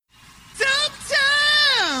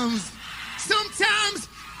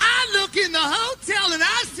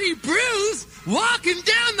walking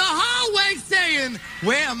down the hallway saying,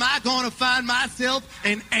 where am I going to find myself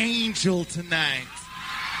an angel tonight?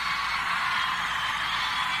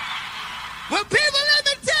 Well, people, let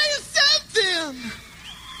me tell you something.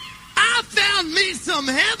 I found me some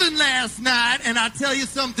heaven last night, and I tell you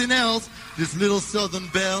something else. This little Southern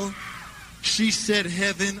belle, she set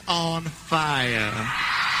heaven on fire.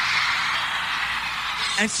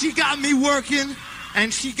 And she got me working,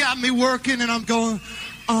 and I'm going,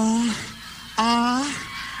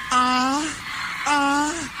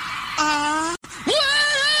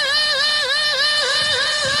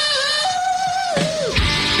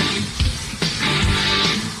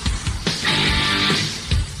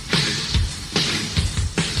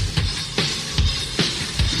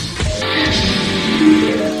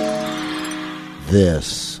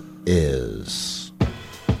 This is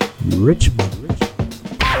Richmond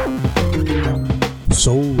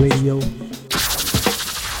soulradio.com.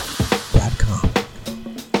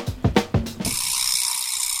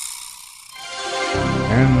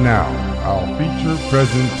 And now, our feature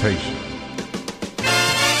presentation.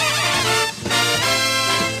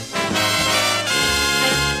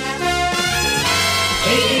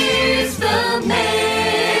 Here's the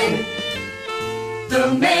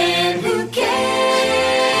man who cares,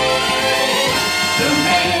 the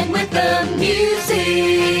man with the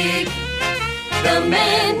music, the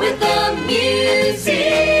man with the music.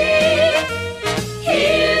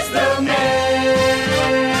 Here's the man.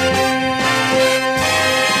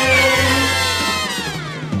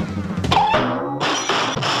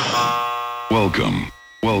 Welcome,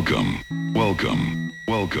 welcome, welcome,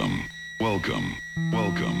 welcome, welcome,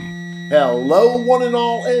 welcome. Hello, one and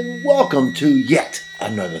all, and welcome to yet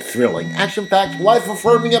another thrilling, action-packed,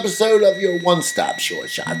 life-affirming episode of your one-stop short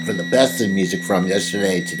shot for the best in music from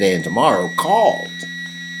yesterday, today, and tomorrow, called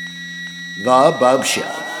The Bopst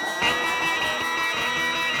Show.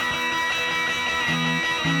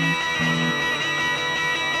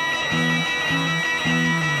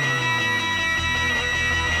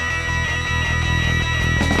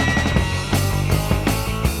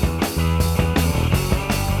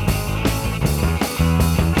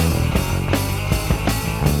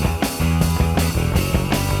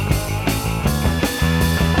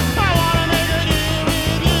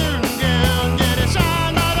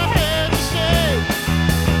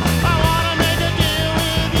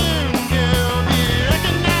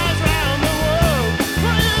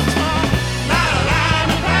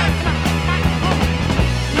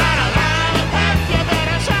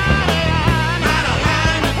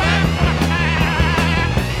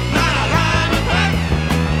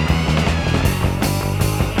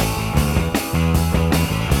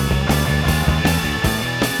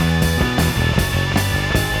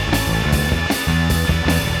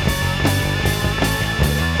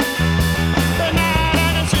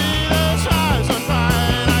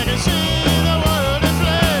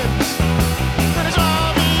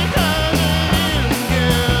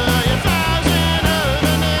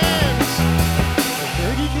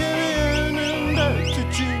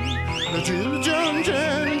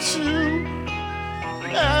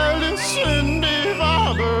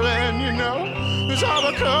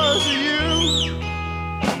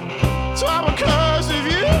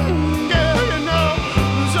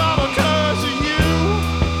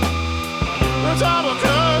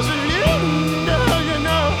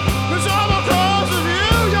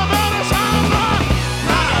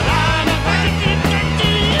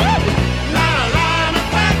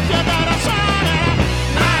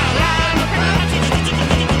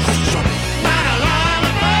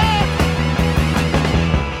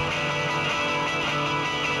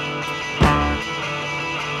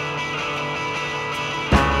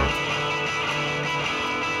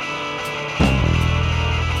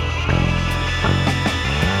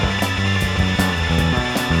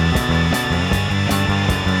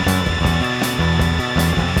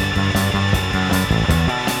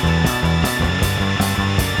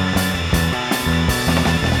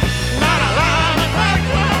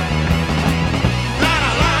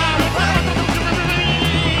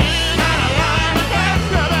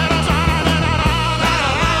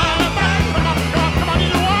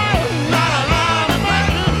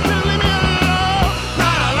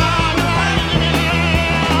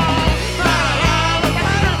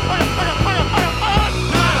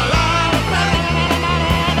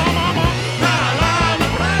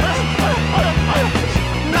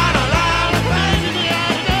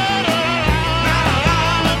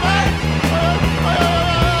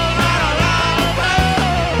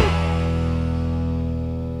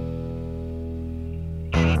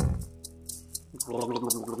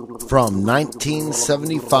 From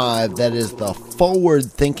 1975, that is the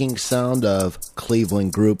forward-thinking sound of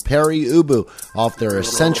Cleveland group Perry Ubu off their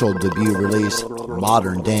essential debut release,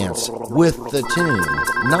 Modern Dance, with the tune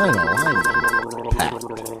Nine Alignment Pact.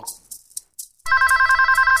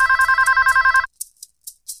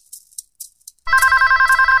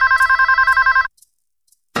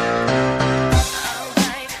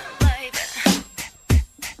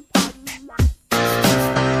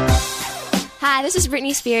 Hi, this is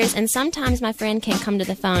Britney Spears, and sometimes my friend can't come to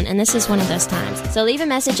the phone, and this is one of those times. So leave a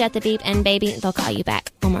message at the beep, and baby, they'll call you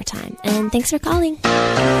back one more time. And thanks for calling.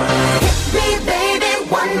 Hit me, baby,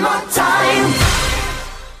 one more time.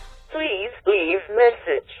 Please leave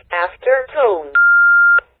message after tone.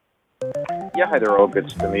 Yeah, hi there, Olga.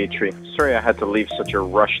 It's Dimitri. Sorry I had to leave such a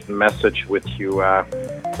rushed message with you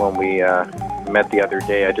when we met the other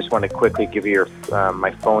day. I just want to quickly give you my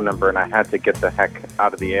phone number, and I had to get the heck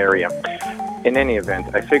out of the area. In any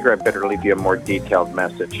event, I figure I better leave you a more detailed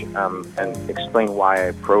message and explain why I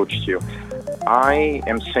approached you. I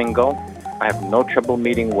am single. I have no trouble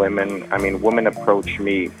meeting women. I mean, women approach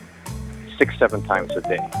me 6-7 times a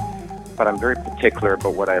day. But I'm very particular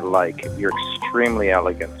about what I like. You're extremely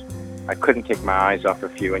elegant. I couldn't take my eyes off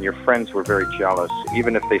of you, and your friends were very jealous.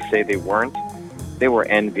 Even if they say they weren't, they were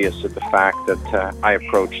envious of the fact that I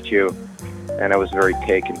approached you, and I was very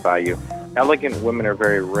taken by you. Elegant women are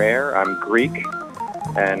very rare. I'm Greek,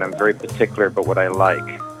 and I'm very particular about what I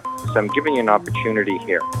like. So I'm giving you an opportunity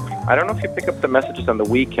here. I don't know if you pick up the messages on the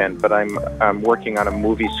weekend, but I'm working on a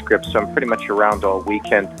movie script, so I'm pretty much around all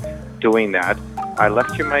weekend doing that. I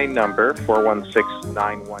left you my number,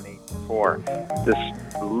 416-9184. This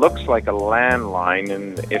looks like a landline,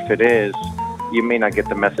 and if it is, you may not get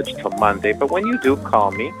the message till Monday. But when you do,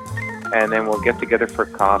 call me, and then we'll get together for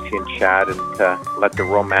coffee and chat and let the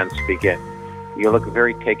romance begin. You look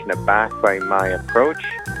very taken aback by my approach,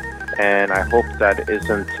 and I hope that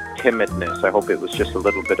isn't timidness. I hope it was just a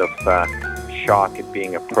little bit of shock at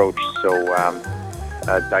being approached so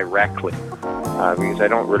directly. Because I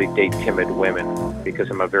don't really date timid women, because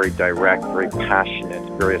I'm a very direct, very passionate,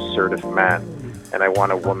 very assertive man, and I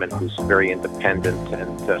want a woman who's very independent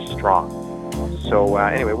and strong. So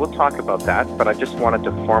anyway, we'll talk about that, but I just wanted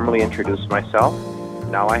to formally introduce myself.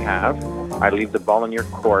 Now I have. I leave the ball in your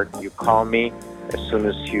court. You call me as soon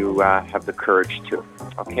as you have the courage to.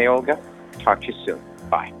 Okay, Olga? Talk to you soon.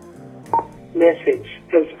 Bye. Message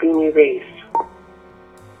has been erased.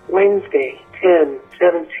 Wednesday,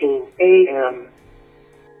 10:17 a.m.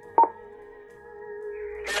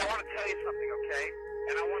 Hey, I want to tell you something, okay?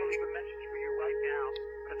 And I want to leave a message for you right now,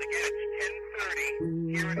 because again, it's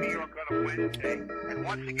 10:30 here in New York on a Wednesday. And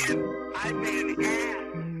once again, I made an ass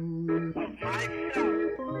of myself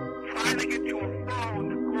trying to get to a phone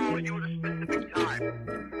to call you at a specific time.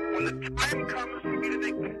 When the time comes for me to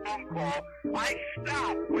make the phone call, I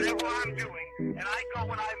stop whatever I'm doing, and I go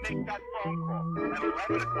when I make that phone call. At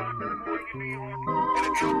 11 o'clock in the morning in New York, and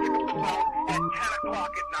if you don't pick up the phone, at 10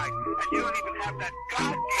 o'clock at night, and you don't even have that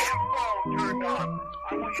goddamn phone turned on.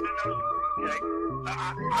 I want you to know something, okay?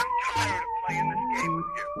 I'm tired of playing this game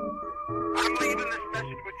with you. I'm leaving this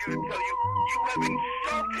message with you to tell you, you have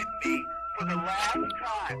insulted me for the last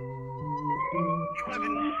time. You have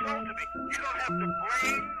insulted me. You don't have the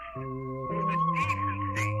brains or the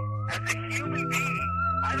decency as a human being.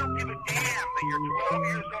 I don't give a damn that you're 12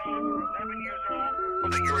 years old or 11 years old, or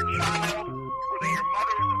that you're a child, or that your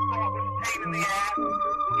mother is a thoughtless pain in the ass who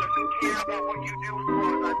doesn't care about what you do as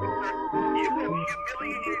far as I'm concerned. You have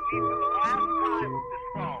humiliated me for the last time with this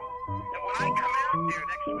phone. And when I come out there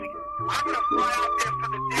next week, I'm going to fly out there for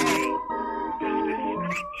the day just to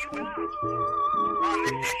straighten you out on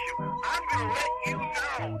this issue. I'm going to let you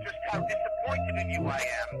know just how disappointed in you I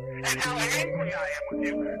am and how angry I am with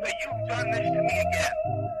you that you've done this to me again.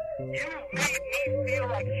 You've made me feel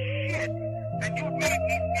like shit, and you've made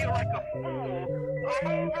me feel like a fool over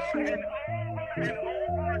and over and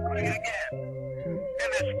over again. And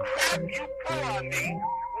this crap you pull on me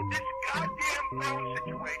with this goddamn phone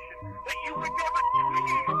situation that you would never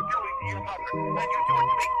dream of doing to your mother, and you do it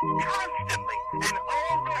to me constantly and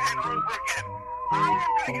over again. I am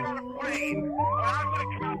going to get on a plane, and I'm going to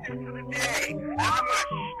come out there for the day, and I'm going to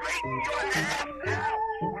straighten your ass out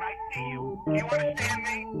when I see you. Do you understand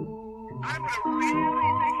me? I'm going to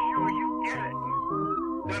really make sure you get it.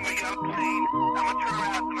 Then I'm going to get on a plane, I'm going to turn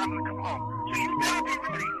around, and I'm going to come home. So you better be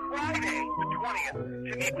ready Friday, the 20th,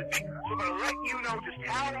 to meet with me. So I'm going to let you know just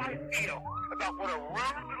how I feel about what a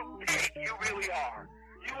rude little pig you really are.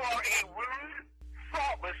 You are a rude,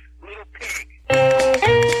 thoughtless little pig.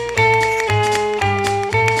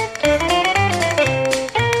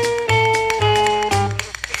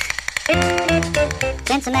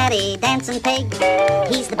 Cincinnati dancing pig,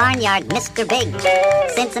 he's the barnyard Mr. Big.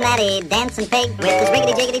 Cincinnati dancing pig with his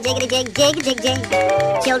riggedy jiggedy jiggedy jig jig jig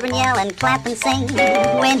jig. Children yell and clap and sing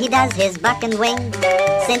when he does his buck and wing.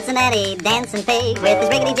 Cincinnati dancing pig with his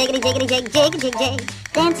riggedy jiggedy jiggedy jig jig jig jig.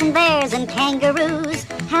 Dancing bears and kangaroos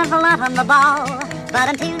have a lot on the ball, but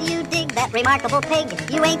until you dig that remarkable pig,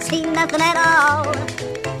 you ain't seen nothing at all.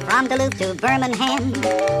 From Duluth to Birmingham,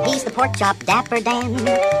 he's the pork chop Dapper Dan.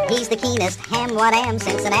 He's the keenest ham what am.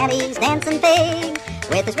 Cincinnati's dancing pig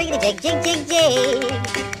with his riggedy jig jig jig jig.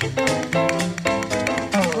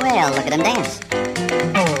 Well, look at him dance.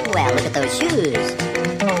 Well, look at those shoes.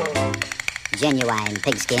 Genuine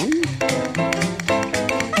pigskin.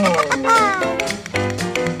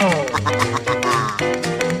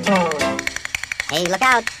 Hey, look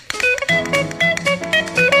out.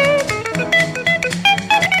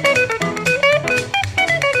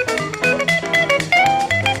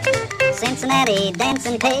 Cincinnati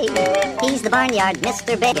dancing pig, he's the barnyard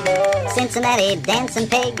Mr. Big. Cincinnati dancing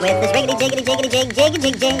pig with his riggedy jiggedy jiggedy jig jig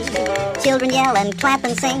jig jig. Children yell and clap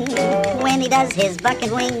and sing when he does his buck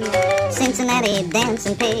and wing. Cincinnati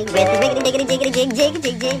dancing pig with his riggedy jiggedy jiggedy jig jig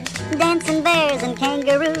jig jig. Dancing bears and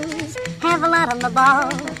kangaroos have a lot on the ball,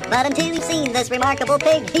 but until you've seen this remarkable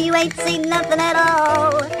pig, you ain't seen nothing at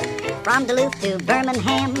all. From Duluth to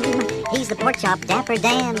Birmingham, he's the pork chop Dapper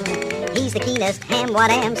Dan. He's the keenest ham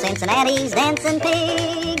what am. Cincinnati's dancing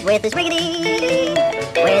pig with his riggedy,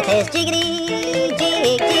 with his jiggity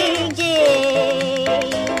jig jig jig.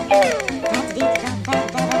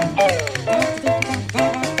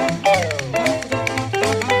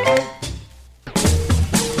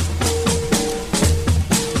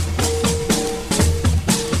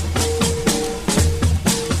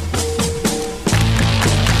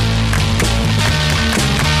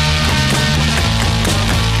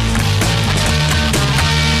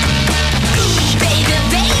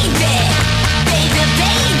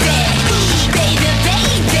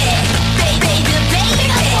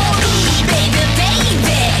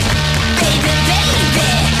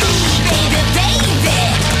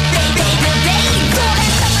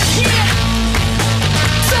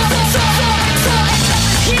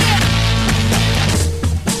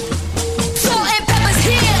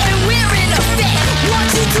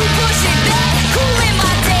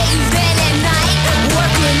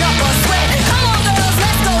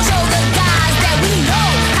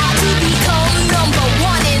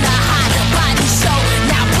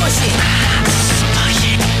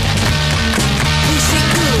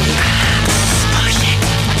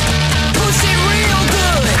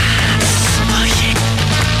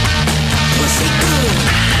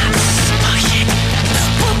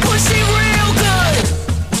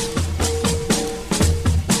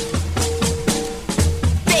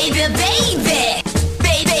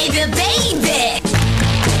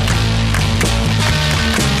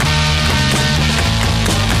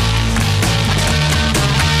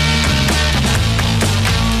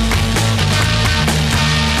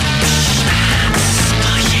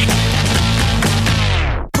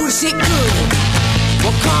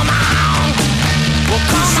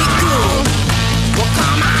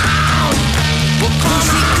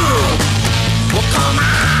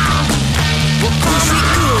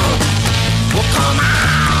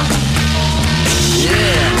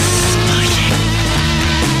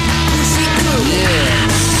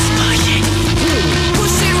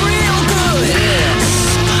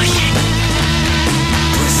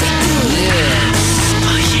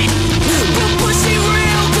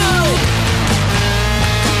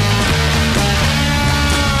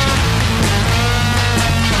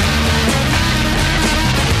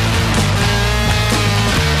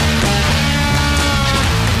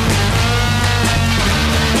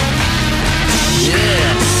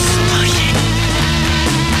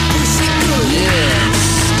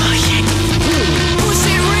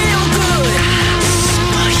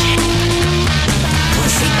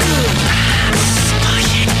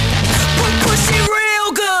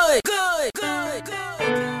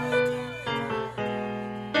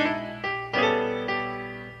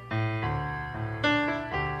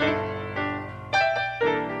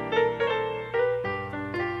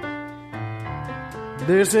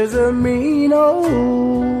 This is a mean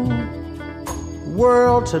old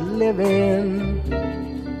world to live in,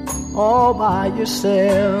 all by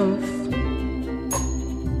yourself.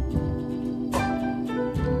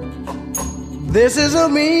 This is a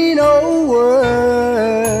mean old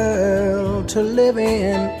world to live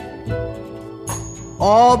in,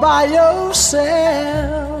 all by yourself.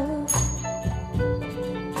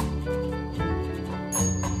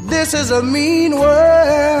 This is a mean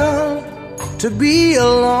world to be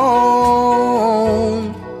alone.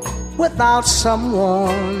 without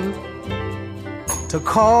someone to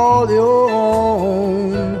call your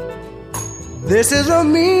own. This is a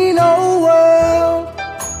mean old world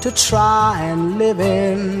to try and live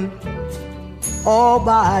in all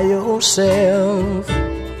by yourself.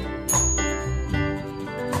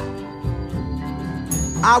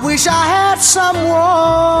 I wish I had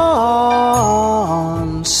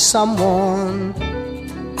someone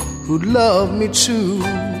who'd love me too.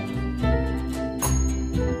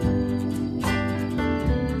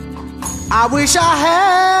 I wish I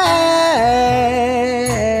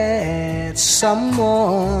had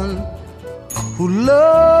someone who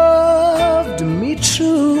loved me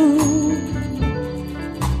true.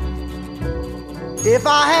 If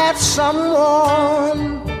I had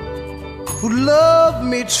someone who loved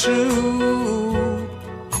me true,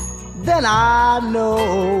 then I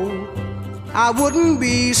know I wouldn't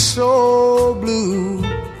be so blue.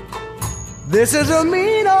 This is a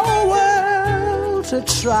mean old world to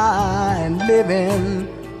try and live in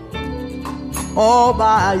all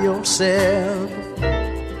by yourself.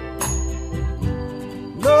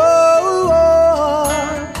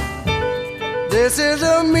 Lord, this is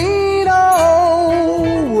a mean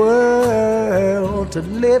old world to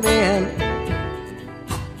live in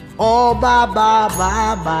all by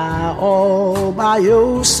all by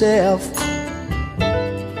yourself.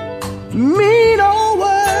 Mean old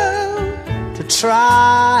world to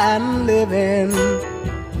try and live in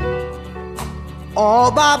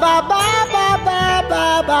all by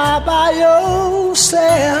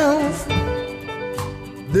yourself.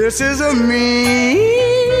 This is a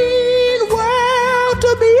mean world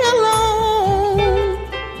to be alone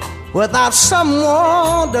without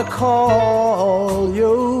someone to call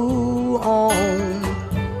you on.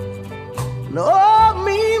 No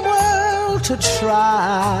mean world to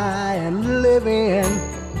try and live in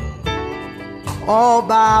all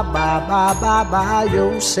by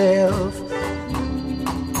yourself.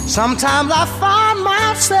 Sometimes I find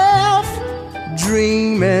myself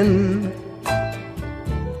dreaming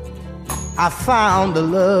I found the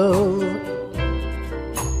love.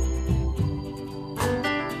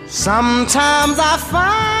 Sometimes I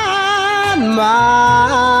find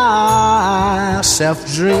myself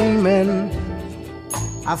dreaming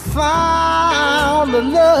I found the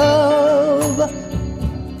love.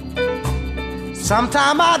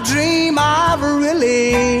 Sometimes I dream I've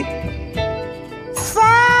really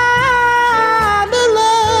found the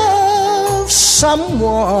love.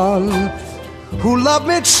 Someone who loved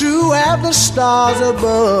me true as the stars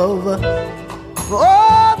above.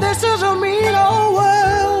 Oh, this is a mean old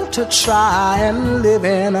world to try and live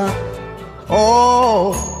in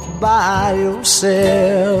all by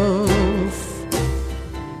yourself.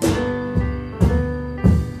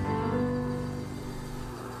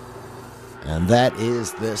 And that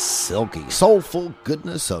is the silky, soulful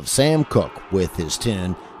goodness of Sam Cooke with his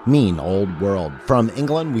tune, Mean Old World. From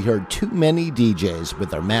England, we heard Too Many DJs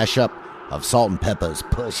with their mashup of Salt and Pepper's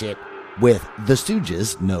Push It with The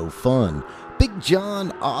Stooges' No Fun. Big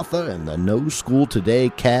John, Arthur, and the No School Today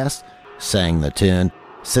cast sang the tune,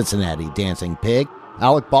 Cincinnati Dancing Pig.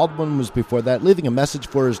 Alec Baldwin was before that, leaving a message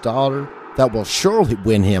for his daughter that will surely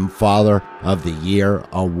win him Father of the Year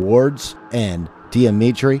awards. And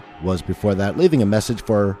Dimitri was before that, leaving a message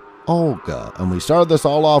for Olga. And we started this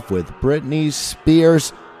all off with Britney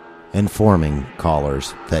Spears informing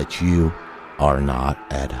callers that you are not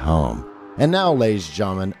at home. And now, ladies and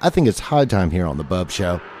gentlemen, I think it's high time here on the Bopst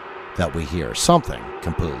Show that we hear something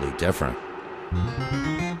completely different.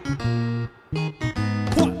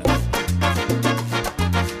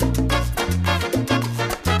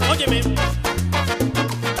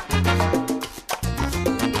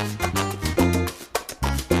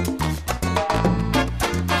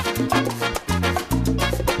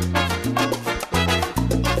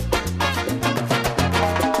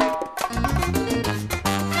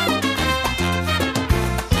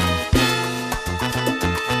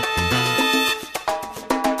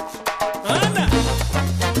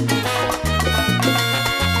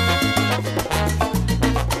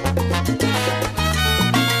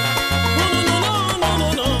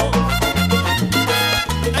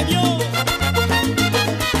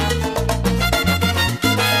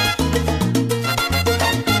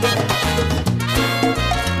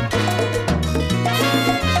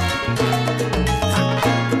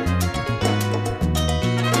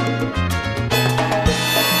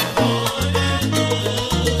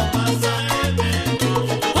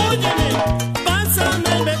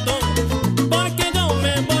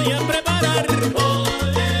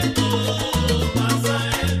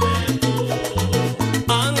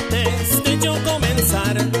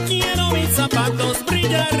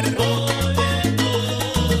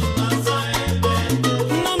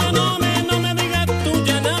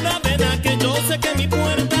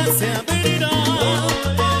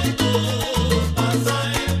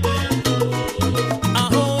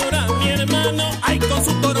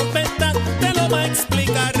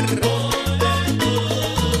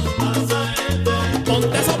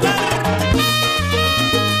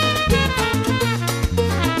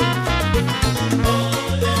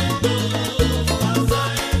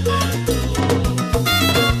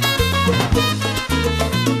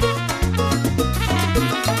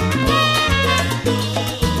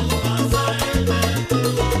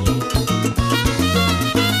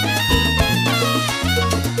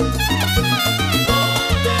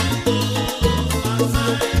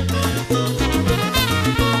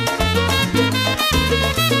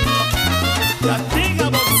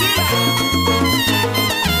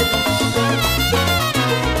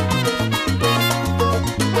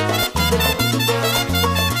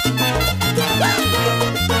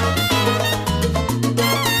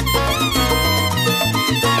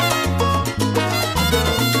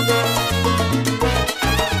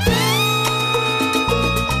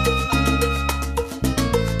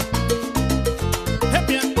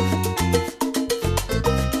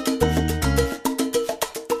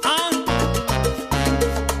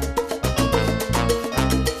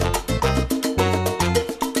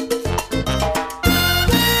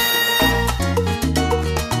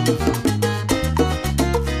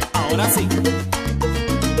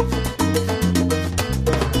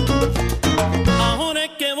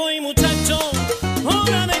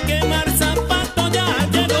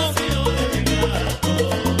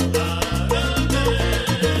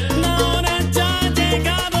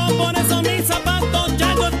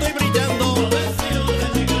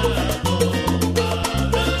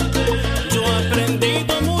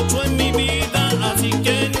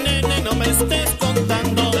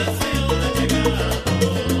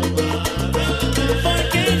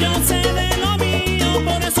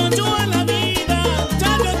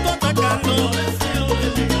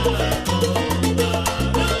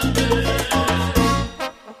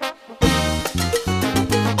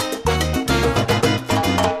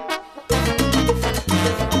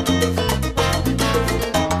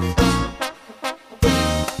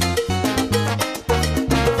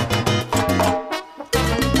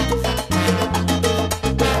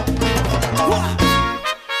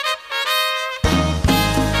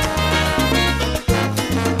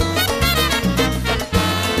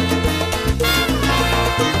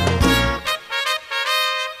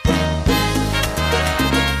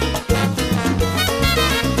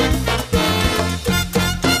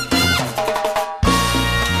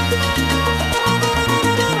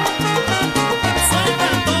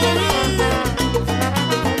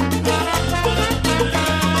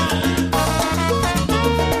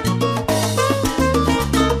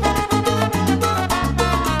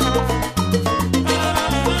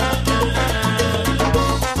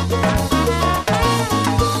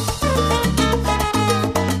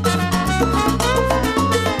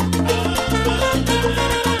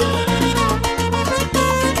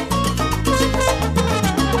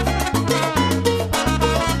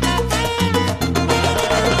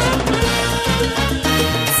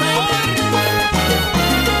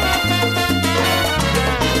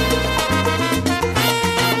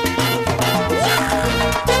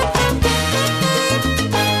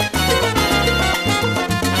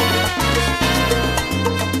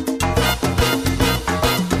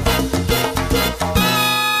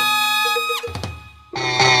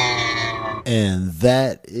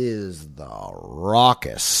 That is the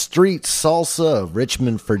raucous street salsa of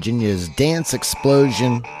Richmond, Virginia's dance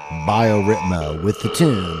explosion, Biorhythma, with the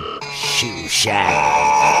tune Shoe Shine.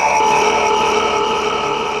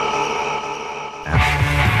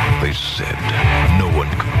 They said no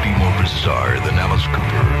one could be more bizarre than Alice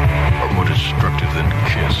Cooper or more destructive than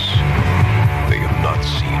Kiss. They have not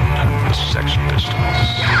seen the Sex Pistols.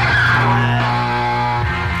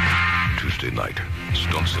 Tuesday night,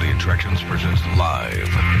 Stone City Attractions presents live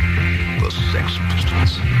the Sex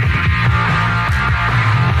Pistols.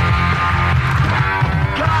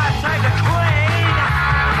 God save the Queen!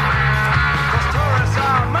 The tourists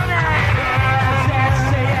are money!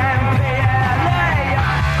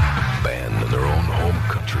 Banned in their own home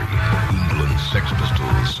country, England, Sex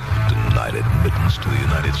Pistols denied admittance to the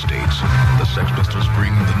United States. The Sex Pistols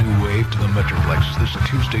bring the new wave to the Metroplex this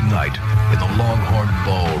Tuesday night in the Longhorn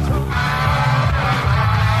Ballroom.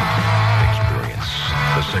 Experience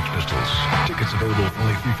the Sex Pistols. Tickets available for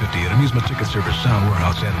only $3.50 at Amusement Ticket Service, Sound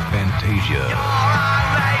Warehouse, and Fantasia.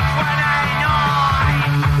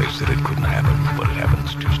 They said it couldn't happen, but it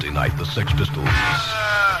happens Tuesday night. The Sex Pistols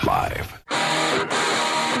live.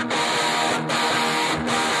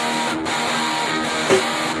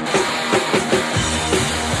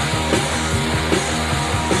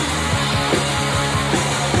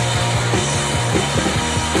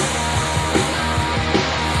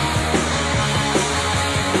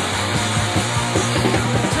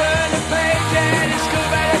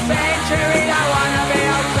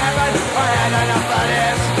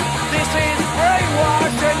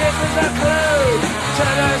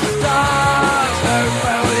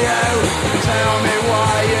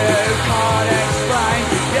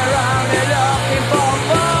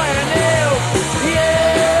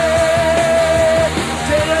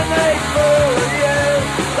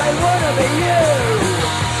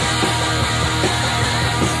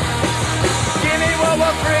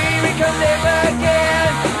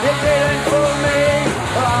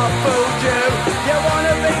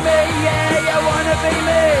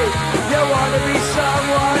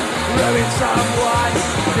 Someone,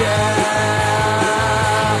 yeah,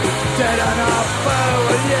 did enough for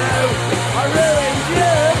you. I ruined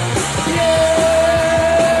you,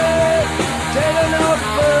 yeah, did enough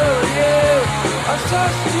for you. I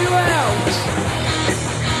sussed you out.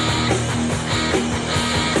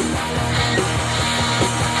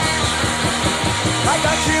 I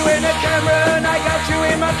got you in the camera and I got you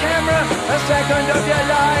in my camera. A second of your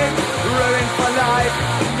life, ruined for life.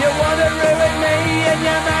 You wanna ruin me in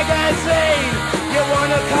your magazine. You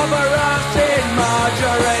wanna cover us in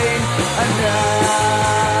margarine. And now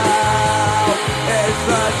is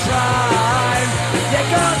the time. You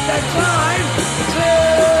got the time to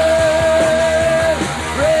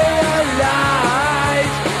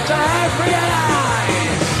realize, to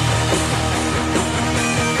realize.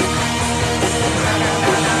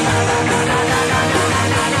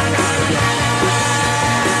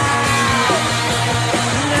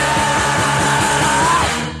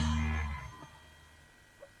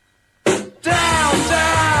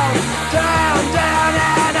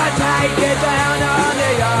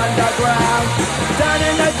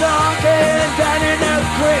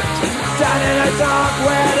 Down in the dark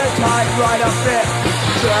where the typewriter fit.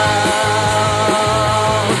 Down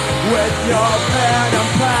with your pen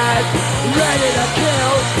and pad, ready to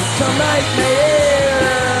kill, to make me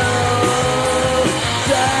ill.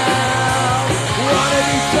 Down, wanna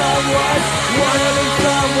be someone,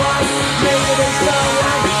 need to be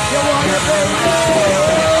someone, you wanna be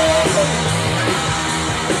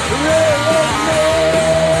really me.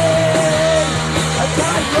 A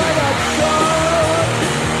typewriter song,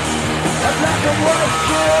 a black and white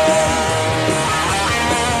screen,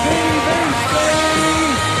 BBC,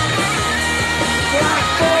 black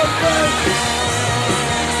focus,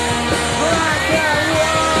 black and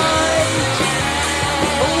white,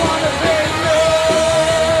 I wanna be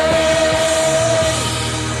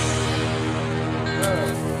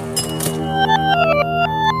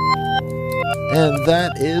And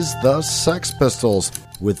that is the Sex Pistols,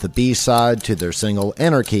 with the B-side to their single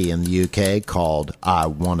Anarchy in the UK called I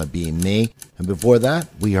Wanna Be Me. And before that,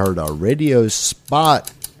 we heard a radio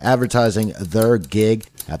spot advertising their gig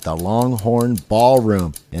at the Longhorn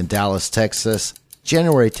Ballroom in Dallas, Texas,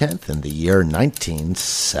 January 10th in the year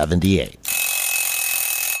 1978.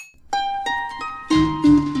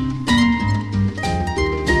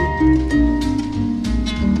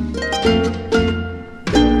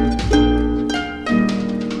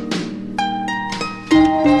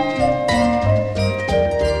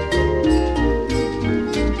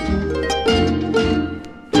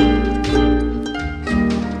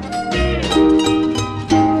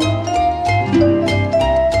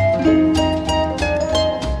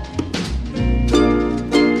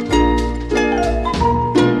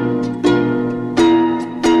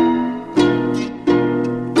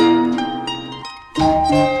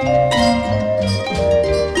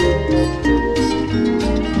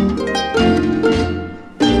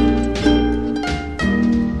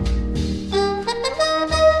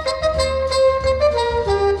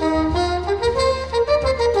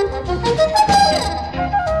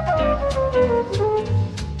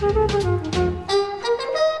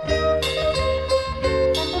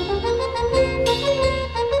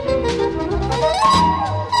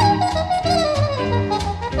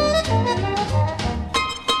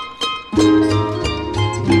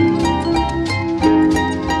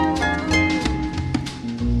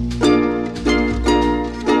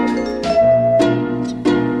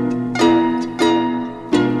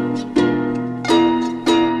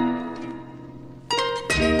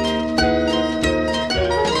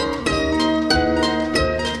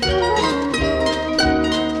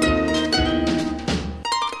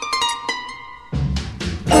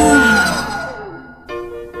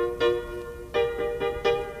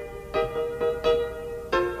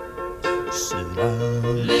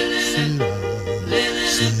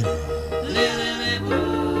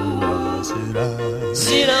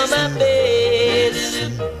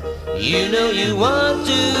 You know you want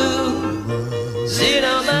to sit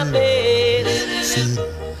on my bed.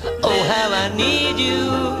 Oh, how I need you.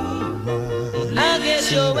 I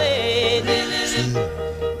guess you're waiting.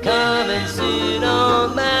 Come and sit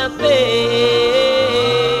on my bed.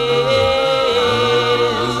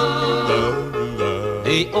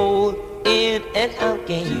 The old in and out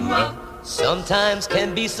game sometimes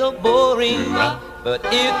can be so boring, but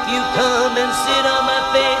if you come and sit on my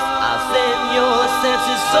face, I'll send your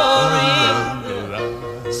senses soaring.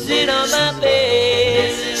 Sit on my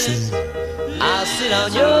bed, I'll sit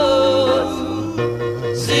on yours.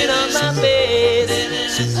 Sit on my bed,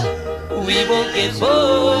 we won't get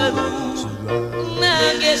bored.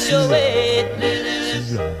 I guess you're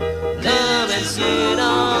waiting. Come and sit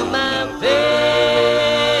on my face.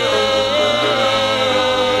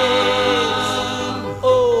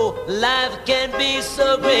 Oh, life can be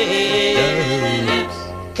so great.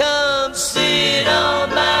 Come sit on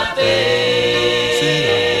my face.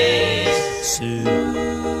 Sit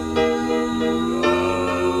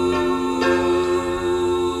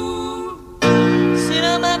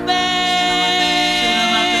on my face.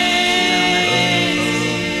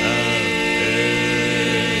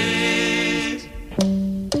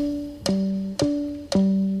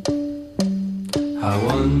 I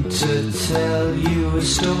want to tell you a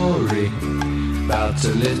story about a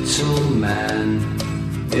little man,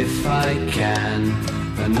 if I can.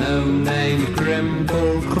 A gnome named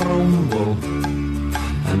Grimble Grumble,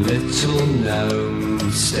 and little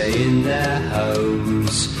gnomes stay in their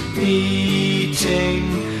homes,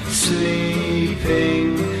 eating,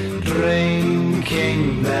 sleeping,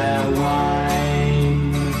 drinking their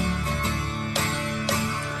wine.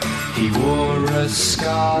 He wore a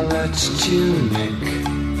scarlet tunic,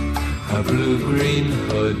 a blue-green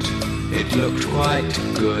hood, it looked quite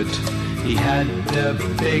good. He had a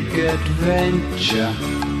big adventure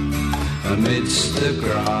amidst the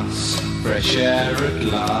grass, fresh air at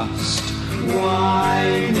last,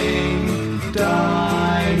 whining,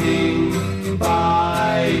 dining,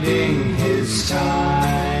 biding his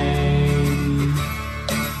time.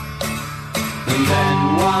 And then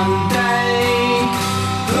one day,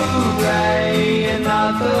 hooray,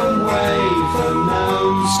 another way for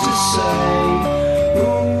gnomes to say,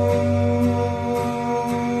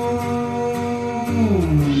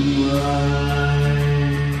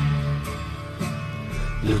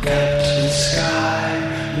 look at the sky,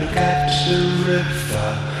 look at the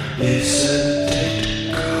river, isn't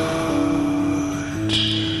it good?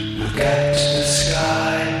 Look at the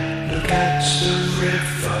sky, look at the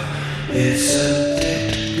river, isn't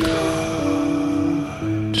it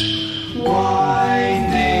good?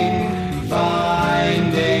 Winding,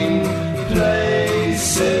 finding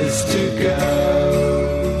places to go.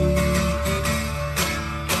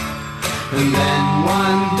 And then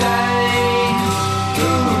one day,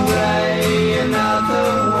 hooray, another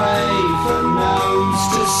way for gnomes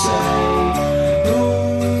to say,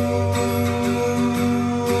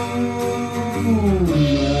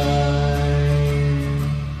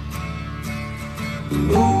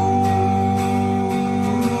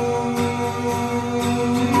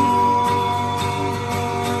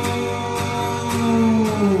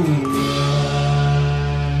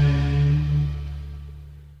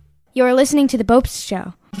 You're listening to The Bopst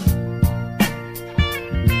Show.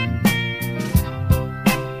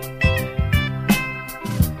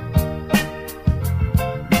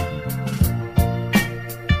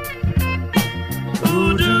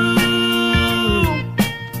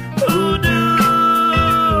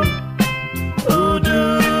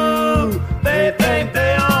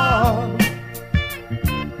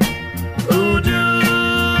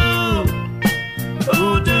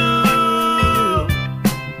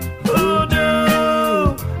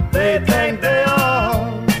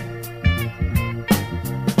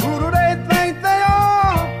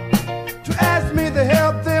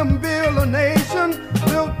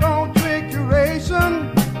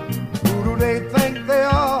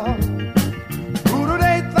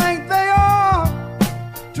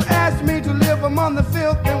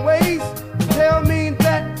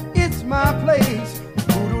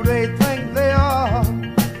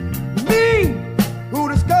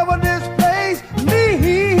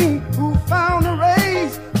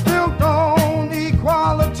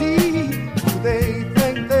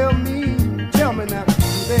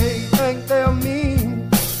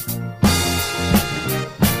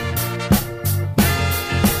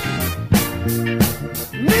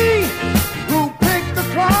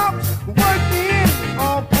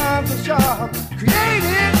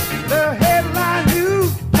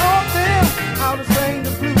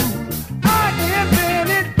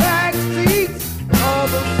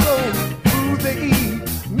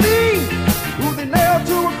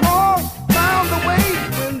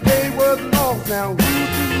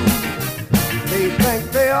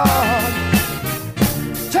 think they are?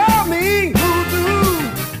 Tell me, who do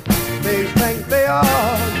they think they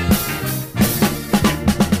are?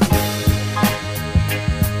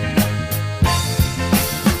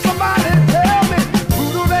 Somebody tell me, who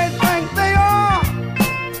do they think they are?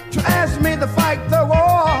 To ask me to fight the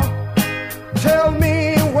war. Tell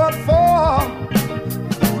me what for?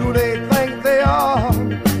 Who do they think they are?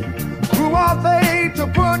 Who are they to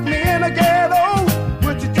put me in a ghetto,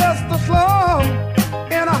 which is just a slum,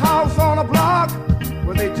 in a house on a block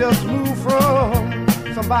where they just moved from?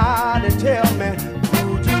 Somebody tell me,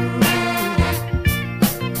 who do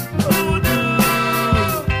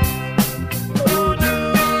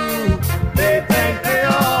they think they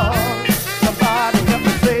are? Somebody help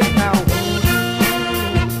me say now, who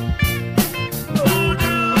do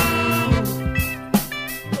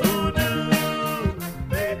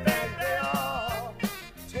they think they are?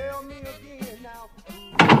 Tell me again now.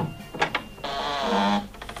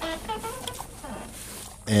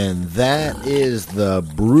 And that is the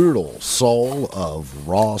brutal soul of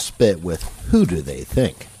Raw Spit with Who Do They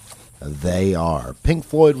Think They Are? Pink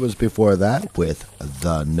Floyd was before that with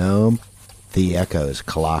The Gnome. The Echoes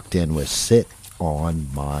clocked in with Sit on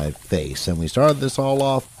My Face. And we started this all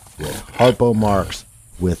off with Harpo Marx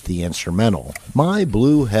with the instrumental My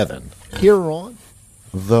Blue Heaven here on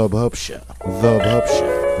The Bopst Show. The Bopst Show.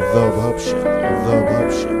 The Bopst Show. The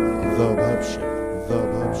Bopst Show. The Bopst Show. The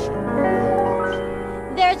Bopst Show.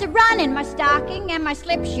 There's a run in my stocking and my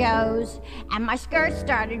slip shows, and my skirt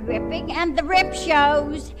started ripping and the rip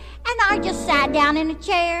shows, and I just sat down in a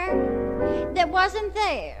chair that wasn't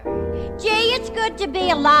there. Gee, it's good to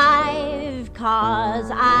be alive, 'cause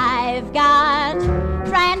I've got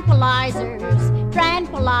tranquilizers.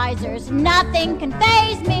 Nothing can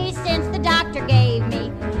faze me since the doctor gave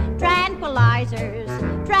me tranquilizers.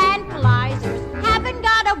 Haven't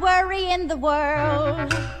got a worry in the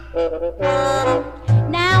world.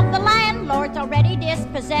 Now the landlord's already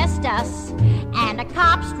dispossessed us, and a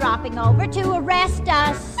cop's dropping over to arrest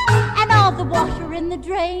us, and all the water in the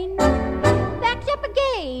drain backed up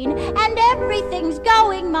again, and everything's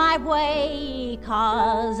going my way,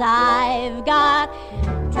 'cause I've got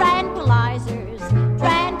tranquilizers.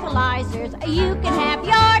 You can have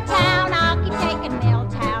your town, I'll keep taking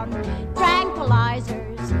Milltown.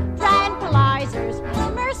 Tranquilizers.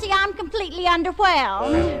 Mercy, I'm completely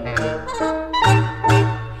underwhelmed.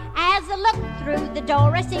 As I look through the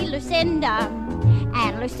door, I see Lucinda,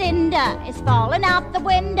 and Lucinda is falling out the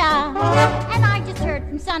window. And I just heard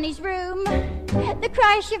from Sonny's room the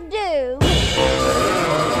crash of doom.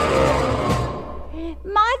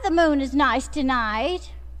 My, the moon is nice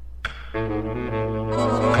tonight.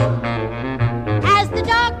 As the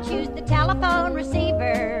dog chews the telephone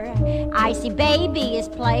receiver, I see baby is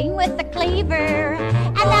playing with the cleaver.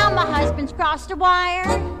 And now my husband's crossed a wire,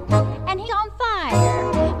 and he's on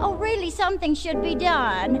fire. Oh, really, something should be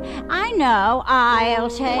done. I know, I'll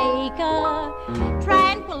take a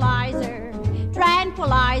tranquilizer.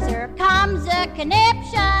 Comes a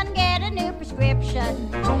conniption, get a new prescription.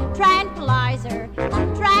 Tranquilizers.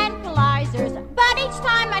 But each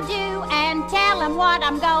time I do and tell him what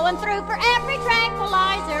I'm going through, for every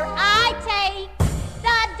tranquilizer I take,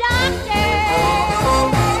 the doctor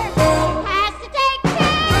has to take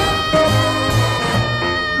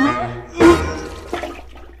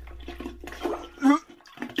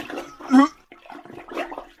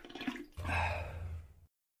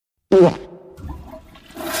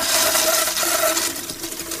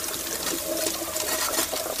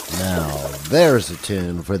Now, there's a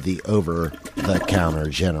tune for the over-the-counter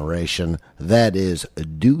generation. That is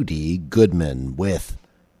Duty Goodman with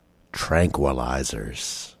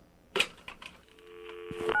Tranquilizers.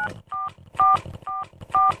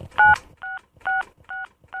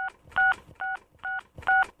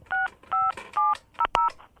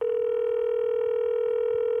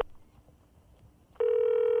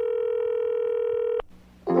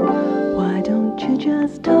 Why don't you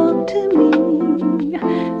just talk to me?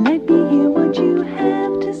 Let me hear what you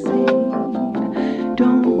have to say.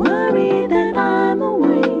 Don't worry that I'm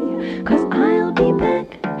away, 'cause I'll be back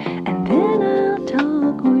and then I'll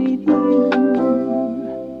talk with you.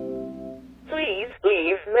 Please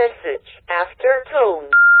leave message after tone.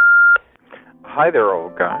 Hi there,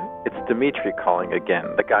 old guy. It's Dimitri calling again,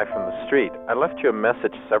 the guy from the street. I left you a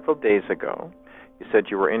message several days ago. You said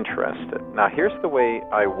you were interested. Now, here's the way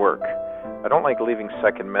I work. I don't like leaving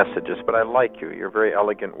second messages, but I like you. You're a very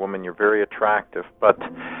elegant woman. You're very attractive. But,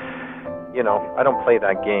 you know, I don't play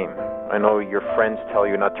that game. I know your friends tell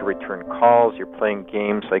you not to return calls. You're playing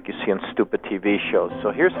games like you see on stupid TV shows.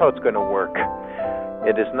 So here's how it's going to work.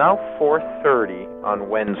 It is now 4:30 on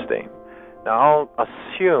Wednesday. Now, I'll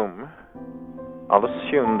assume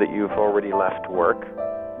that you've already left work,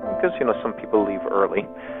 because, some people leave early,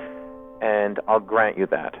 and I'll grant you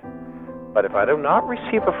that. But if I do not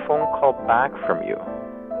receive a phone call back from you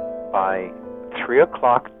by 3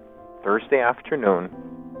 o'clock Thursday afternoon,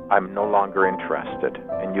 I'm no longer interested,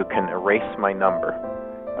 and you can erase my number.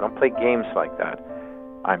 I don't play games like that.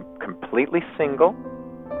 I'm completely single.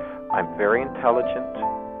 I'm very intelligent.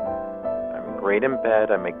 I'm great in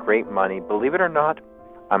bed. I make great money. Believe it or not,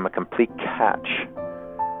 I'm a complete catch.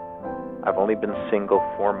 I've only been single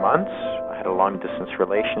 4 months. I had a long-distance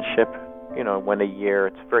relationship. Went a year.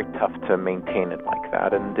 It's very tough to maintain it like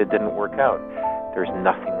that, and it didn't work out. There's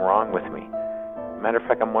nothing wrong with me. Matter of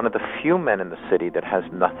fact, I'm one of the few men in the city that has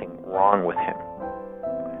nothing wrong with him.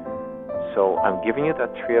 So I'm giving you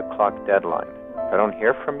that 3 o'clock deadline. If I don't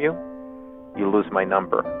hear from you, you lose my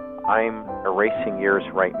number. I'm erasing yours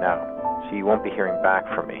right now, so you won't be hearing back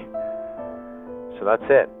from me. So that's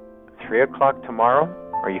it. 3 o'clock tomorrow,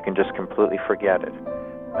 or you can just completely forget it.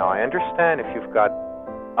 Now, I understand if you've got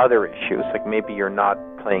other issues, like maybe you're not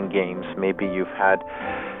playing games, maybe you've had,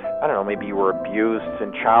 maybe you were abused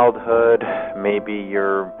in childhood, maybe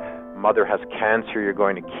your mother has cancer, you're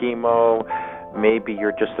going to chemo, maybe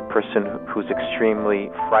you're just a person who's extremely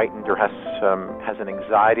frightened or has an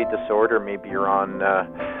anxiety disorder, maybe you're on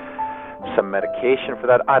some medication for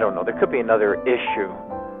that. I don't know. There could be another issue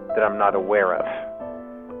that I'm not aware of.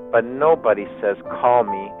 But nobody says, call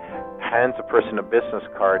me, hands a person a business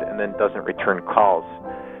card, and then doesn't return calls.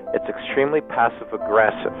 It's extremely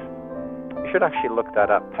passive-aggressive. You should actually look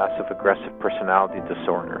that up, passive-aggressive personality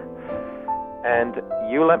disorder. And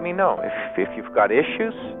you let me know if you've got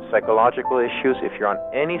issues, psychological issues, if you're on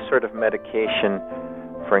any sort of medication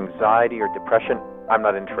for anxiety or depression, I'm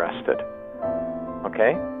not interested.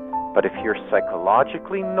 Okay? But if you're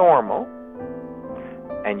psychologically normal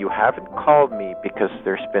and you haven't called me because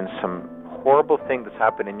there's been some horrible thing that's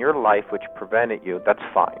happened in your life which prevented you, that's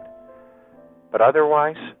fine. But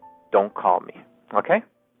otherwise, don't call me. Okay?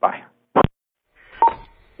 Bye.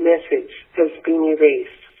 Message has been erased.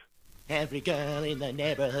 Every girl in the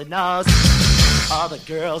neighborhood knows all the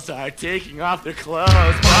girls are taking off their clothes.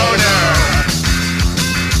 Boner!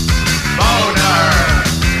 Boner!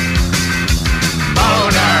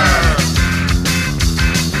 Boner!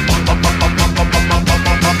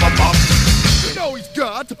 You know he's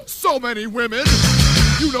got so many women.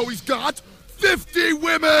 You know he's got 50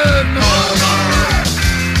 women. Boner!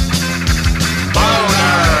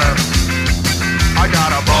 Boner! I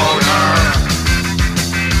got a boner.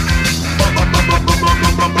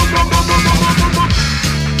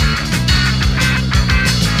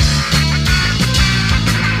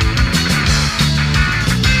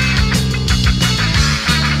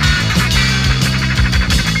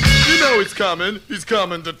 You know he's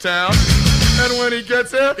coming to town. And when he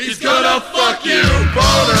gets here, he's gonna fuck you.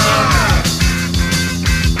 Boner!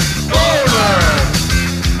 Boner!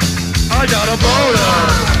 I got a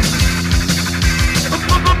boner.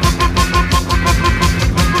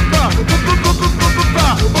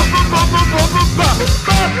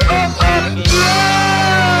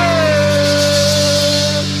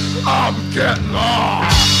 I'm getting off.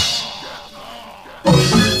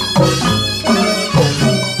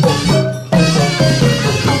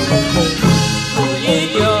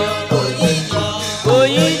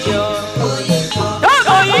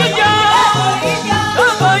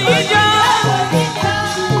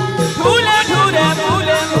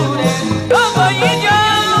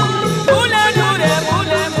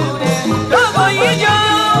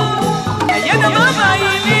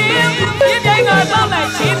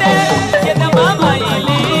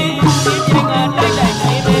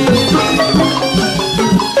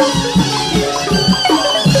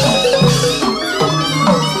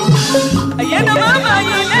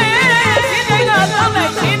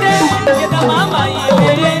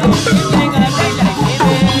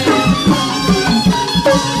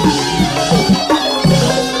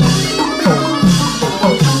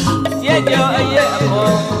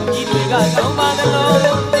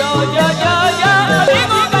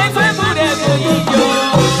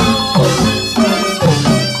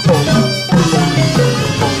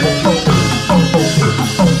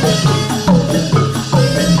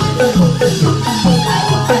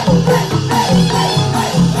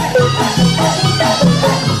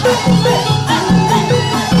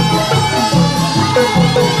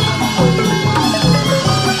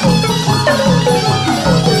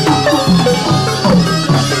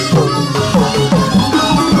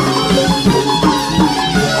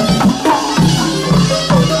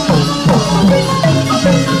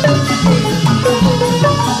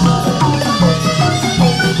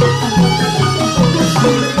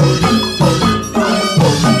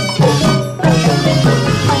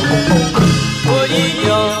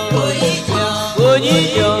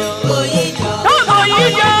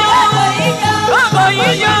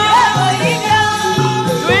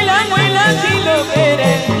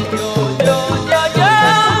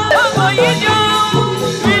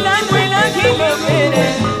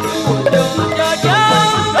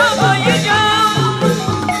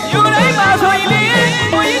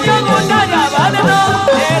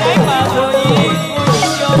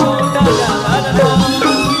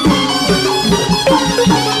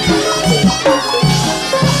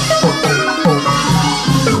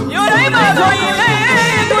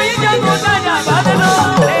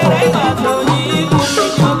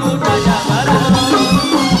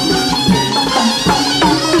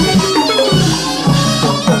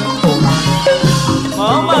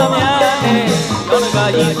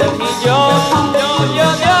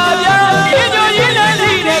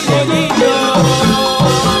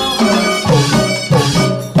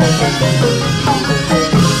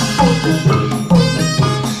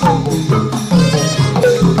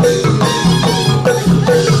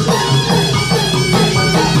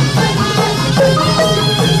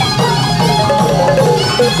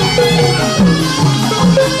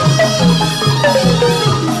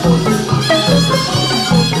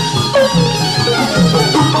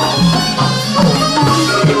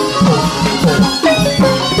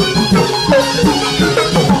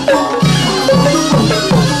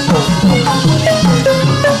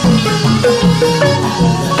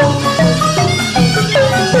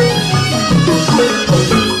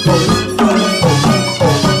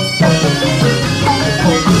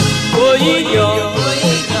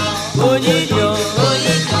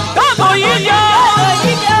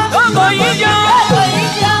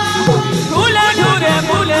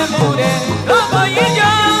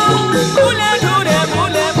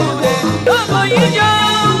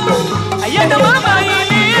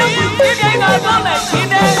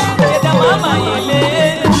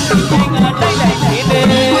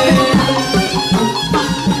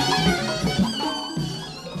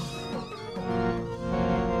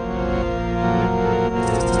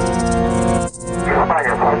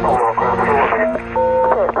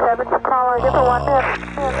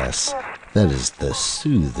 Yes, that is the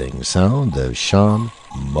soothing sound of Sean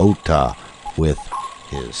Mota with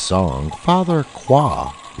his song Father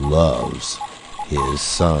Qua Loves His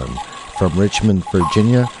Son. From Richmond,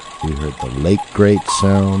 Virginia, we heard the late great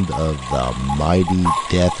sound of the Mighty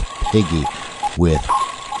Death Piggy with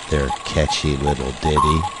their catchy little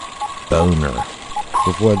ditty, Boner.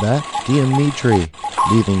 Before that, Dimitri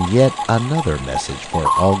leaving yet another message for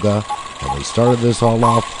Olga, and we started this all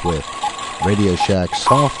off with Radio Shack's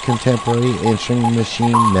soft contemporary answering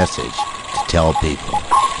machine message to tell people,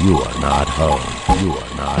 you are not home, you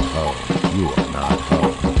are not home, you are not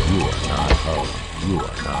home, you are not home, you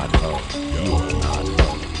are not home, you are not home, you are not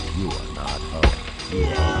home, you are not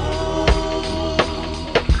home.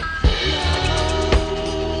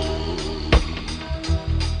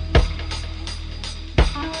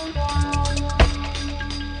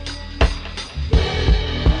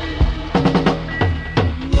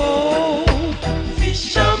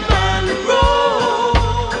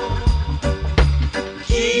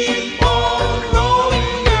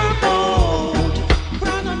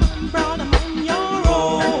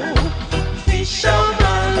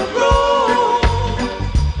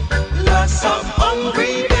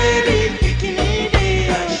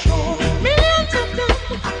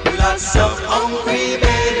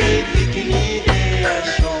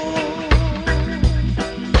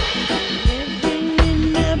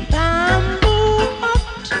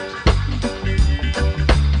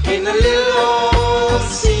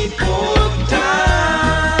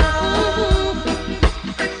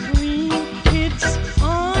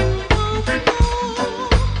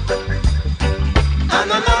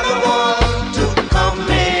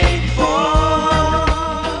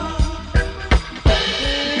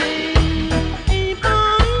 People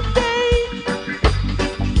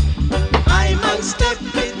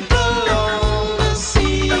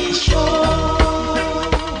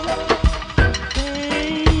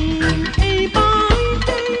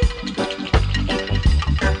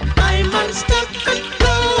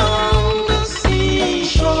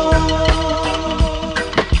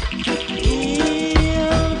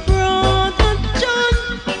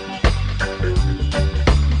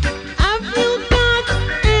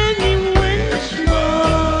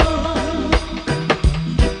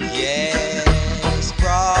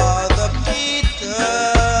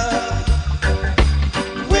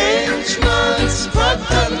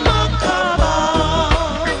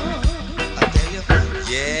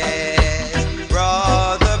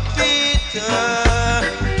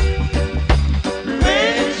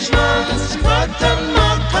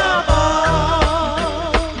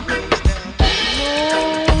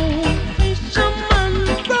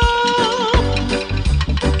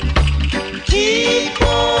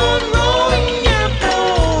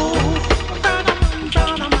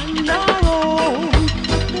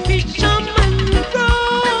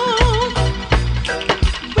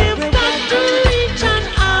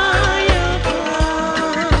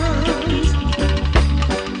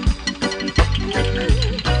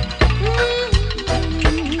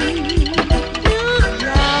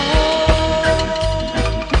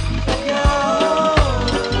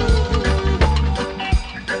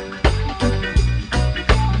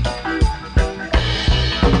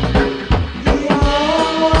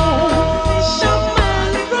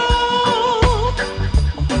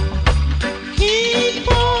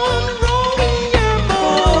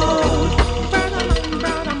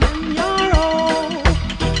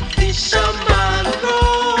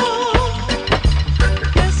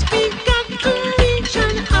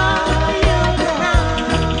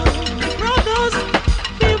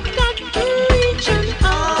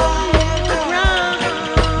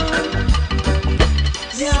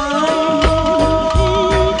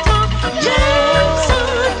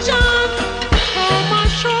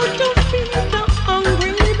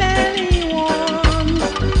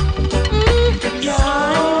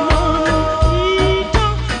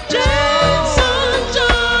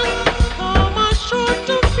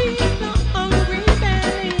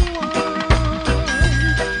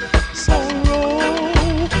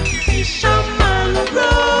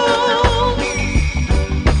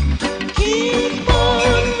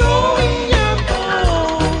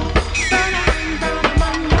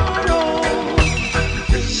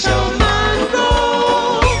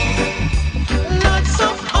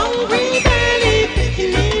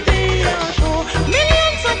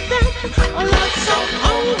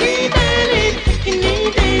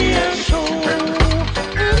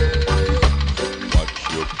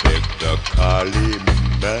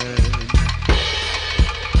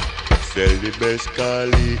sell the best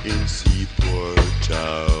collie in Seaport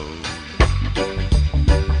Town.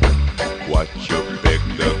 Watch you beg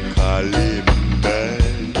the collie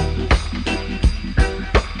man.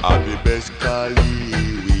 I'm the best collie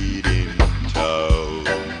weed in town.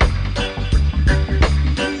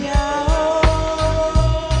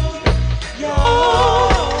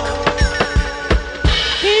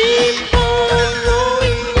 Keep on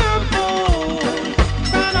rolling your boat,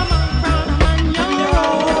 Brother man, your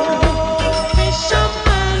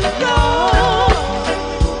fisherman go.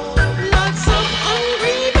 Lots of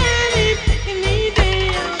hungry belly in the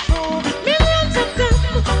shore. Millions of them,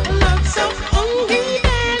 lots of hungry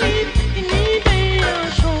belly in the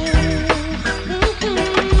shore.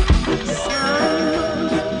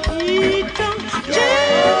 Simon, Peter,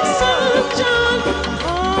 James, and John,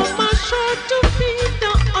 come ashore to feed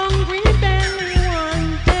the hungry belly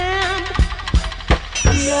one them.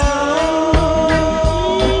 Simon,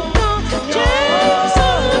 Peter, James,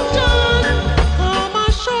 and John, come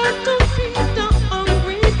ashore to feed the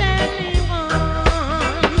hungry belly one.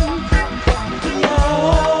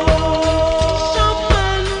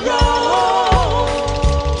 Fisherman row,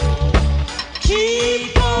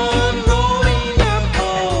 keep on rowing your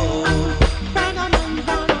boat, brother man,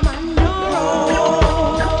 your row.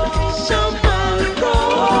 Fisherman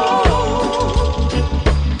row,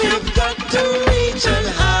 we've got to reach an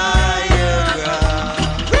higher ground.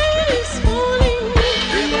 Rain is falling,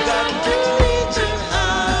 we've got to reach an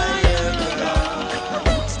higher ground.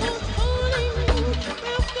 It's not falling, we've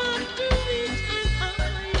got to reach an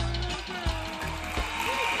higher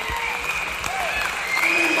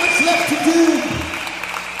Much left to do.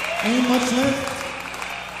 Ain't much left.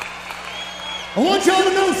 I want y'all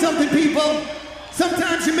to know something, people.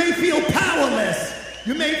 Sometimes you may feel powerless.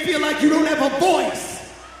 You may feel like you don't have a voice.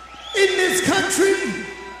 In this country,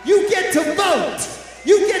 you get to vote.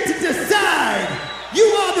 You get to decide. You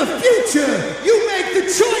are the future. You make the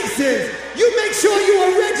choices. You make sure you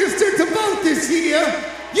are registered to vote this year.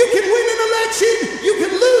 You can win an election. You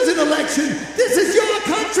can lose an election. This is your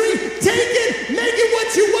country. Take it, make it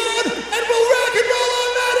what you want, and we'll rock and roll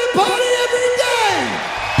all night and party every day.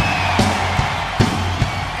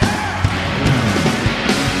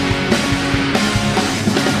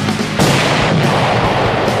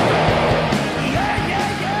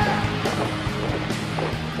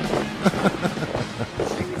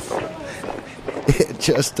 It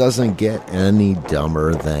just doesn't get any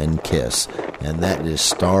dumber than Kiss, and that is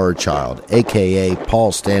Star Child, aka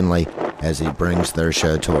Paul Stanley, as he brings their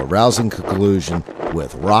show to a rousing conclusion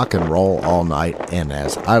with rock and roll all night, and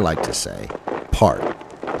as I like to say, part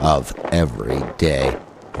of every day.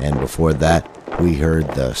 And before that, we heard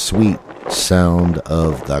the sweet sound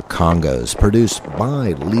of the Congos, produced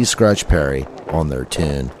by Lee Scratch Perry on their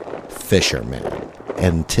tune Fisherman.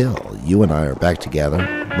 Until you and I are back together,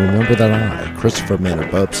 remember that I, Christopher Manor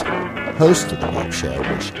Bopst, host of the Bopst Show,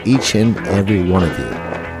 wish each and every one of you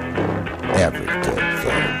every good thing.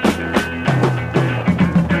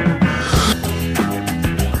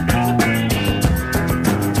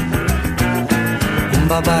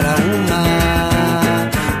 Babara uma,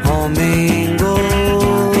 homengo.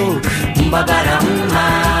 Babara uma,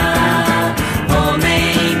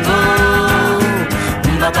 homengo.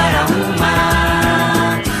 Babara uma,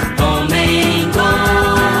 homengo.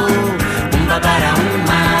 Babara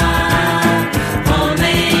uma,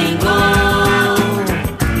 homengo.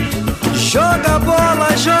 Joga bola,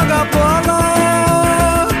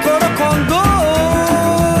 corocondô.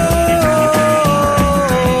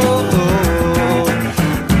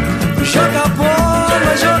 Joga bola,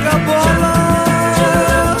 jogador.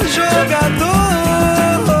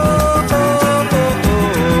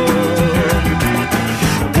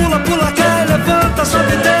 Pula, pula, cai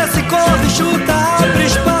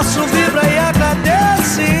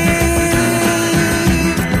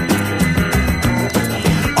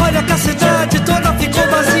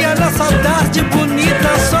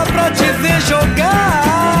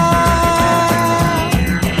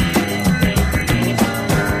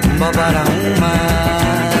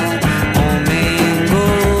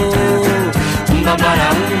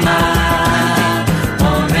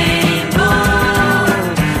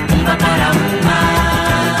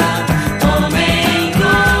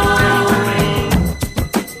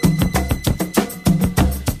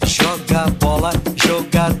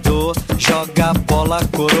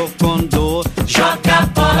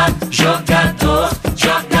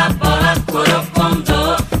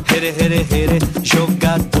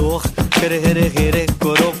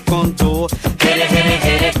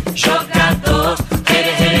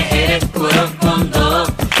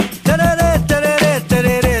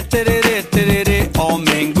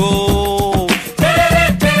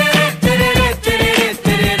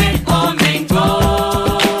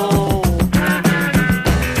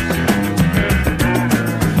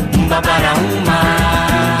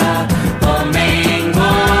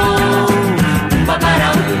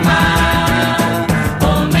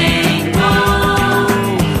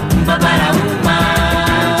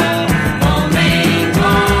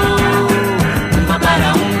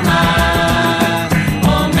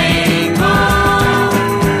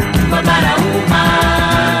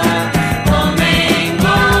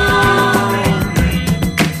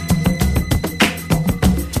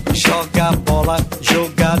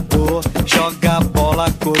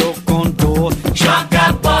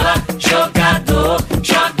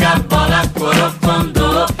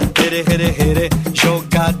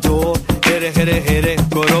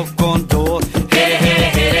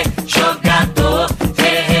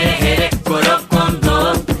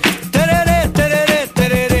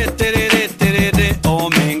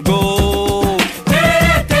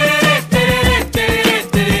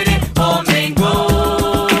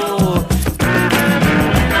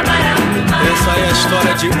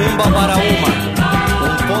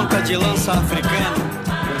de lança africano,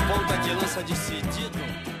 ponta de lança decidido.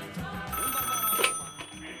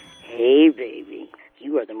 Hey, baby,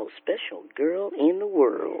 you are the most special girl in the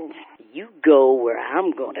world. You go where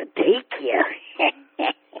I'm gonna take you.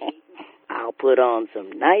 I'll put on some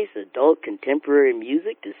nice adult contemporary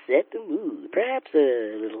music to set the mood. Perhaps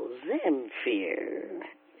a little Zamfir.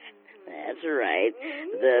 That's right,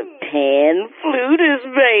 the pan flutist,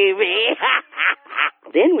 baby.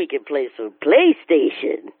 Then we can play some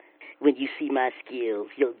PlayStation. When you see my skills,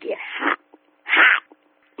 you'll get hot.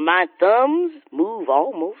 My thumbs move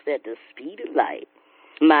almost at the speed of light.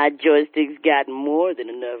 My joystick's got more than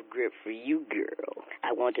enough grip for you, girl.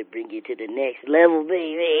 I want to bring you to the next level,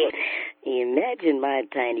 baby. Imagine my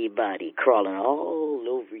tiny body crawling all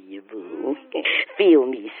over you, boo. Feel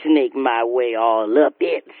me snake my way all up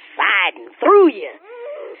inside and through you.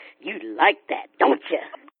 You like that, don't you?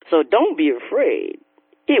 So don't be afraid.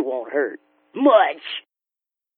 It won't hurt much.